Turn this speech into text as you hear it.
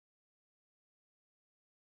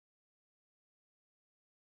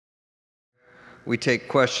We take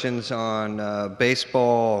questions on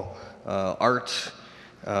baseball, art,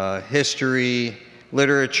 history,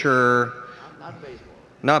 literature. Not baseball.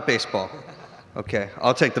 Not baseball. Okay,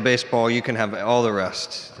 I'll take the baseball. You can have all the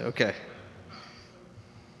rest. Okay.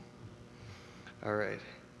 All right.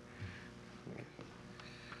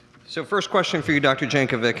 So first question for you, Dr.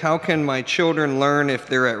 Jankovic. How can my children learn if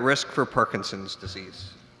they're at risk for Parkinson's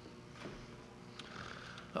disease?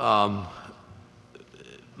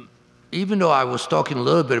 Even though I was talking a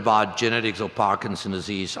little bit about genetics of Parkinson's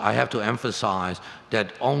disease, I have to emphasize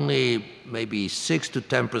that only maybe 6 to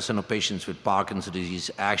 10% of patients with Parkinson's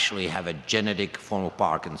disease actually have a genetic form of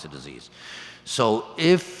Parkinson's disease. So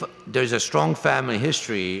if there's a strong family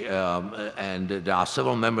history and there are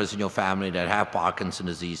several members in your family that have Parkinson's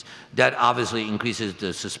disease, that obviously increases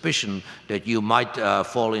the suspicion that you might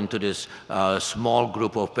fall into this small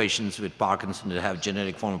group of patients with Parkinson's that have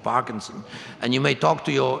genetic form of Parkinson's. And you may talk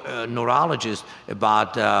to your neurologist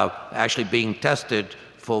about actually being tested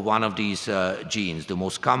for one of these genes. The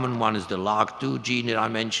most common one is the LRRK2 gene that I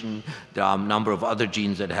mentioned. There are a number of other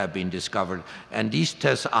genes that have been discovered. And these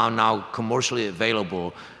tests are now commercially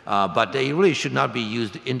available, but they really should not be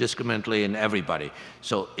used indiscriminately in everybody.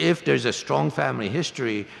 So if there's a strong family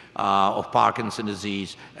history of Parkinson's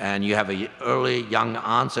disease and you have an early, young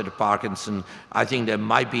onset of Parkinson, I think that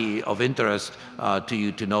might be of interest to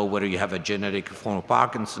you to know whether you have a genetic form of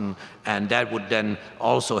Parkinson, and that would then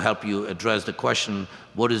also help you address the question,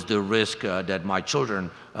 what is the risk that my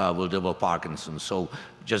children will develop Parkinson's? So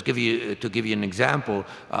just to give you an example,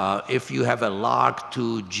 if you have a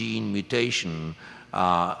LRRK2 gene mutation,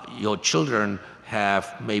 your children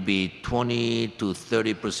have maybe 20 to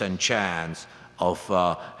 30% chance of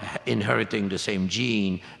inheriting the same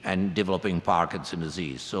gene and developing Parkinson's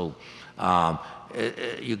disease. So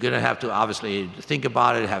you're going to have to obviously think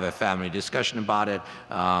about it, have a family discussion about it.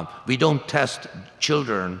 We don't test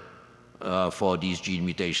children for these gene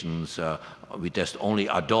mutations. We test only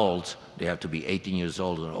adults. They have to be 18 years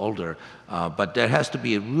old or older. But there has to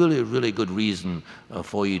be a really, really good reason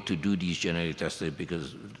for you to do these genetic tests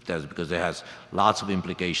because it has lots of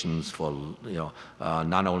implications for,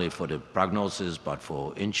 not only for the prognosis, but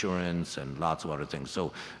for insurance and lots of other things.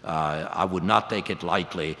 So I would not take it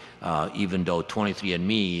lightly, even though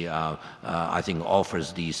 23andMe, I think,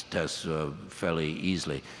 offers these tests fairly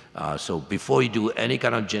easily. So before you do any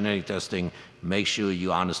kind of genetic testing, make sure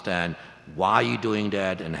you understand why you're doing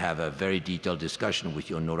that and have a very detailed discussion with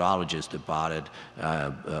your neurologist about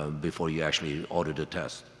it before you actually order the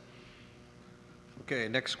test. Okay,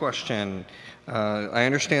 next question. I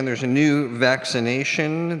understand there's a new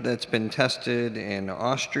vaccination that's been tested in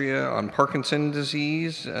Austria on Parkinson's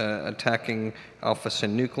disease, attacking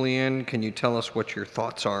alpha-synuclein. Can you tell us what your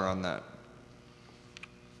thoughts are on that?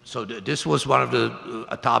 So this was one of the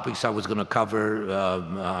topics I was going to cover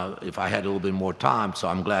if I had a little bit more time, so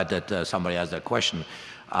I'm glad that somebody asked that question.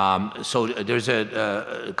 So there's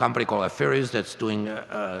a company called Aferis that's doing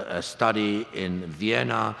a study in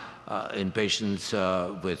Vienna in patients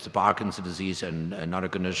with Parkinson's disease and another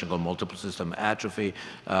condition called multiple system atrophy,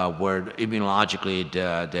 where immunologically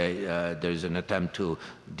there's an attempt to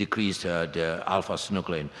decrease the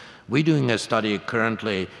alpha-synuclein. We're doing a study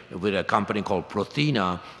currently with a company called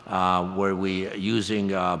Prothena, where we're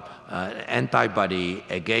using an antibody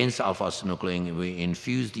against alpha-synuclein. We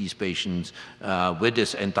infuse these patients with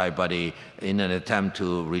this antibody in an attempt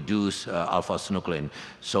to reduce alpha-synuclein.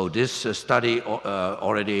 So this study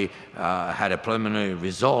already had a preliminary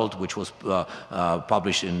result, which was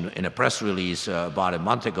published in a press release about a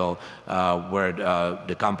month ago, where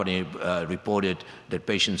the company reported that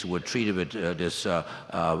patients who were treated with this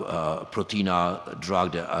Prothena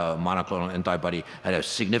drug, the monoclonal antibody, had a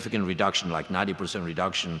significant reduction, like 90%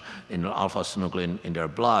 reduction in alpha-synuclein in their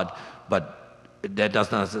blood, but that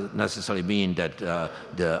does not necessarily mean that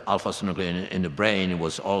the alpha-synuclein in the brain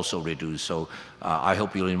was also reduced. So I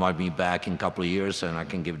hope you'll invite me back in a couple of years and I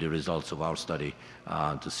can give the results of our study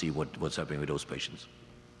to see what's happening with those patients.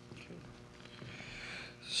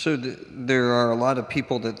 So there are a lot of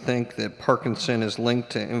people that think that Parkinson is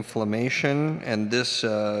linked to inflammation, and this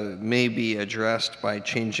may be addressed by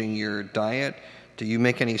changing your diet. Do you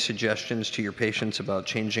make any suggestions to your patients about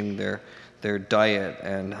changing their diet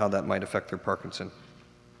and how that might affect their Parkinson?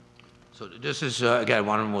 So this is, again,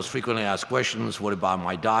 one of the most frequently asked questions. What about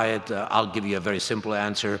my diet? I'll give you a very simple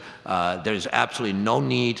answer. There is absolutely no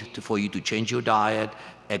need for you to change your diet,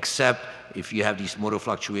 except if you have these motor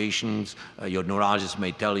fluctuations. Your neurologist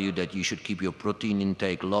may tell you that you should keep your protein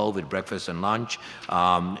intake low with breakfast and lunch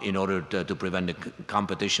in order to prevent the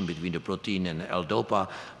competition between the protein and L-DOPA.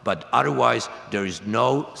 But otherwise, there is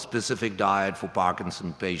no specific diet for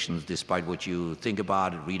Parkinson patients, despite what you think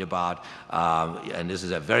about and read about. And this is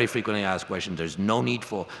a very frequently asked question. There's no need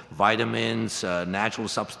for vitamins, natural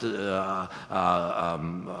supplements.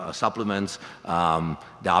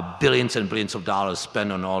 There are billions and billions of dollars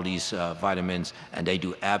spent on all these vitamins, and they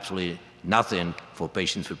do absolutely nothing for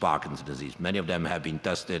patients with Parkinson's disease. Many of them have been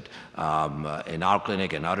tested in our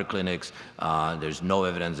clinic and other clinics. There's no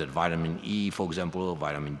evidence that vitamin E, for example, or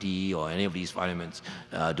vitamin D, or any of these vitamins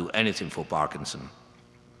do anything for Parkinson.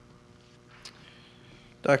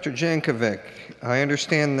 Dr. Jankovic, I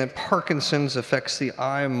understand that Parkinson's affects the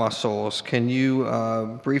eye muscles. Can you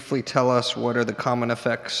briefly tell us what are the common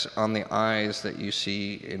effects on the eyes that you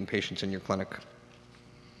see in patients in your clinic?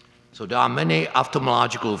 So there are many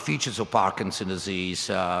ophthalmological features of Parkinson's disease.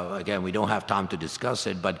 Again, we don't have time to discuss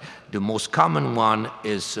it, but the most common one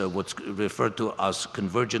is what's referred to as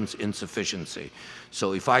convergence insufficiency.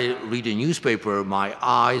 So if I read a newspaper, my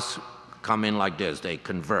eyes come in like this, they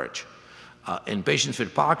converge. In patients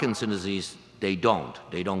with Parkinson's disease, they don't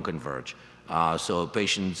converge. So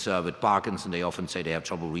patients with Parkinson, they often say they have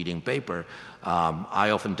trouble reading paper.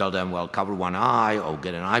 I often tell them, well, cover one eye or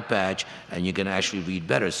get an eye patch, and you can actually read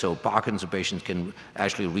better. So Parkinson patients can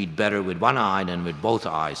actually read better with one eye than with both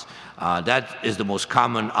eyes. That is the most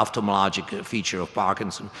common ophthalmologic feature of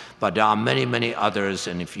Parkinson. But there are many, many others,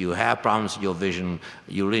 and if you have problems with your vision,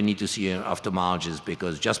 you really need to see an ophthalmologist,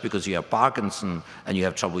 because just because you have Parkinson and you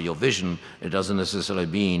have trouble with your vision, it doesn't necessarily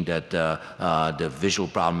mean that the visual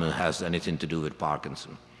problem has anything to do with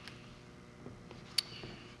Parkinson.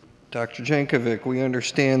 Dr. Jankovic, we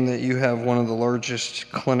understand that you have one of the largest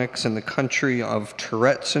clinics in the country of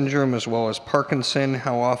Tourette syndrome as well as Parkinson.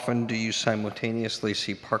 How often do you simultaneously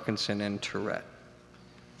see Parkinson and Tourette?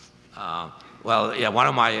 Well, yeah, one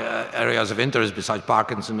of my areas of interest besides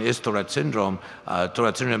Parkinson is Tourette syndrome.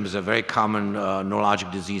 Tourette syndrome is a very common neurologic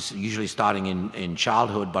disease, usually starting in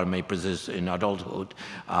childhood, but may persist in adulthood,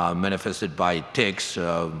 manifested by tics,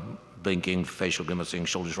 blinking, facial grimacing,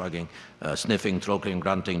 shoulder shrugging, sniffing, throat clearing,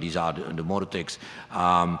 grunting. These are the motor tics.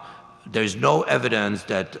 There's no evidence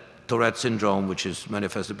that Tourette syndrome, which is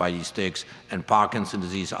manifested by these tics, and Parkinson's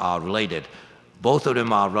disease are related. Both of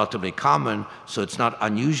them are relatively common, so it's not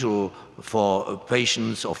unusual for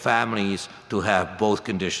patients or families to have both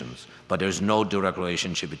conditions. But there's no direct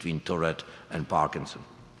relationship between Tourette and Parkinson.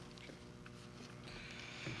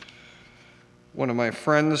 One of my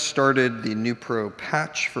friends started the Nupro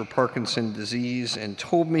patch for Parkinson's disease and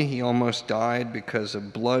told me he almost died because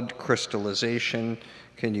of blood crystallization.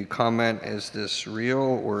 Can you comment, is this real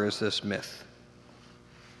or is this myth?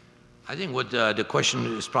 I think what the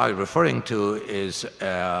question is probably referring to is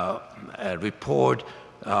a report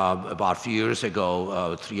about a few years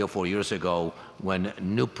ago, 3 or 4 years ago, when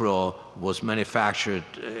Nupro was manufactured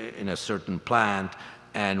in a certain plant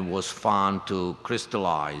and was found to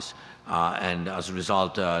crystallize. And as a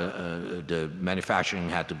result, the manufacturing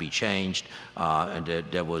had to be changed, and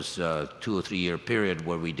there was a 2 or 3 year period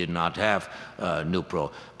where we did not have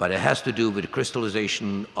Nupro. But it has to do with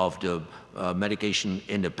crystallization of the medication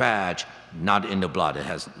in the patch, not in the blood.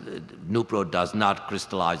 Nupro does not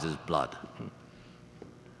crystallize as blood.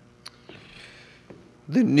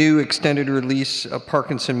 The new extended release of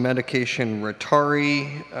Parkinson medication,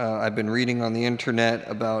 Ritari, I've been reading on the internet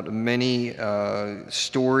about many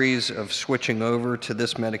stories of switching over to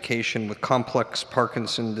this medication with complex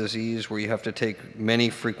Parkinson disease where you have to take many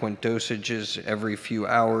frequent dosages every few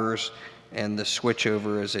hours, and the switch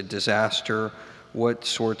over is a disaster. What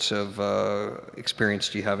sorts of experience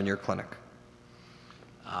do you have in your clinic?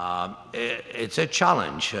 It's a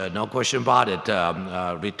challenge, no question about it.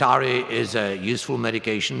 Ritari is a useful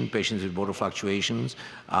medication, patients with motor fluctuations,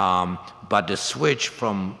 but the switch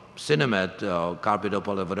from Sinemet,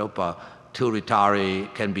 carbidopa-levodopa, to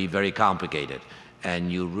Ritari can be very complicated. And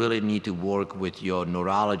you really need to work with your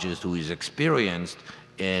neurologist who is experienced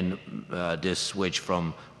in this switch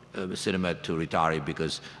from Sinemet to Ritari,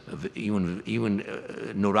 because even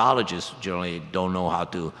neurologists generally don't know how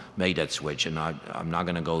to make that switch. And I'm not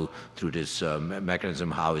going to go through this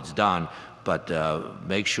mechanism, how it's done, but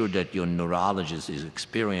make sure that your neurologist is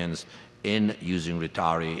experienced in using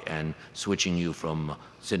Ritari and switching you from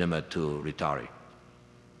Sinemet to Ritari.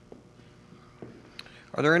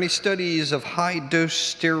 Are there any studies of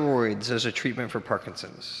high-dose steroids as a treatment for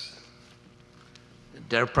Parkinson's?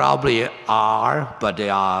 There probably are, but they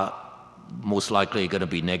are most likely going to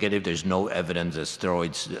be negative. There's no evidence that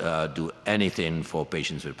steroids do anything for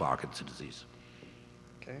patients with Parkinson's disease.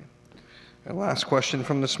 Okay. And last question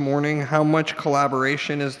from this morning. How much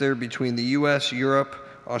collaboration is there between the U.S., Europe,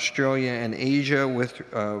 Australia, and Asia with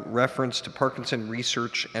reference to Parkinson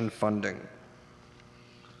research and funding?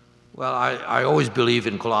 Well, I always believe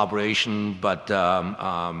in collaboration, but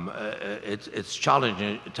it's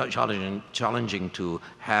challenging to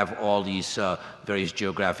have all these various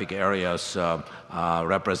geographic areas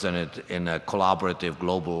represented in a collaborative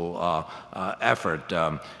global effort.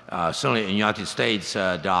 Certainly in the United States,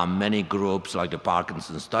 there are many groups like the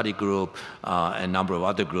Parkinson Study Group and a number of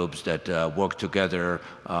other groups that work together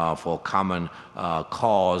for common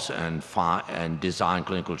cause and design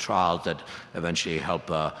clinical trials that eventually help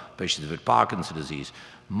patients with Parkinson's disease.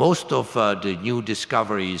 Most of the new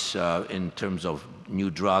discoveries in terms of new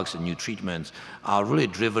drugs and new treatments are really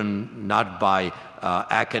driven not by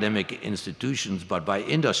academic institutions, but by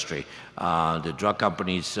industry. The drug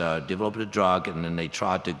companies develop the drug, and then they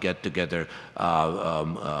try to get together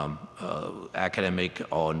academic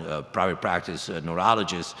or private practice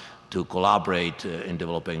neurologists to collaborate in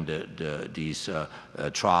developing these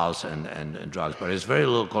trials and drugs. But there's very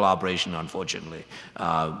little collaboration, unfortunately,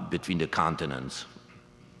 between the continents.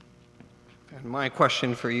 And my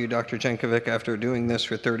question for you, Dr. Jankovic, after doing this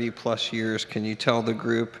for 30+ years, can you tell the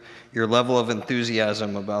group your level of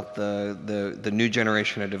enthusiasm about the new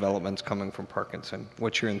generation of developments coming from Parkinson?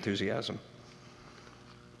 What's your enthusiasm?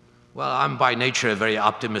 Well, I'm by nature a very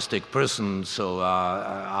optimistic person, so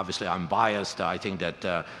obviously I'm biased. I think that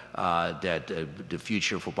the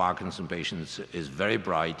future for Parkinson patients is very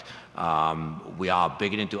bright. We are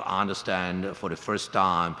beginning to understand for the first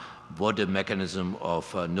time what the mechanism of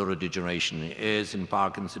neurodegeneration is in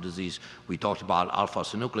Parkinson's disease. We talked about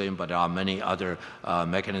alpha-synuclein, but there are many other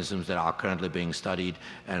mechanisms that are currently being studied,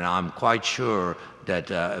 and I'm quite sure that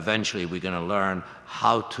eventually we're going to learn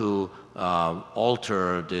how to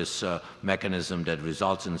alter this mechanism that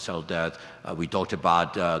results in cell death. We talked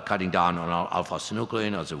about cutting down on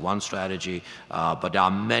alpha-synuclein as one strategy, but there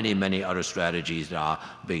are many, many other strategies that are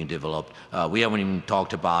being developed. We haven't even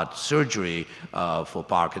talked about surgery for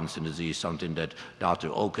Parkinson's disease, something that Dr.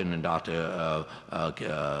 Oken and Dr.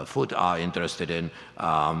 Foote are interested in.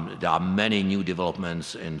 There are many new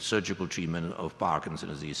developments in surgical treatment of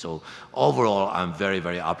Parkinson's disease. So overall, I'm very,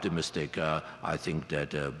 very optimistic. I think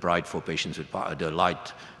that bright for patients with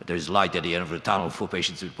there's light at the end of the tunnel for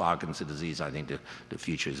patients with Parkinson's disease. I think the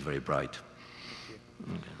future is very bright.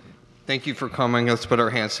 Thank you for coming. Let's put our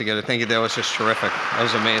hands together. Thank you. That was just terrific. That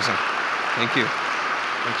was amazing. Thank you.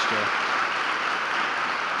 Thanks, Joe.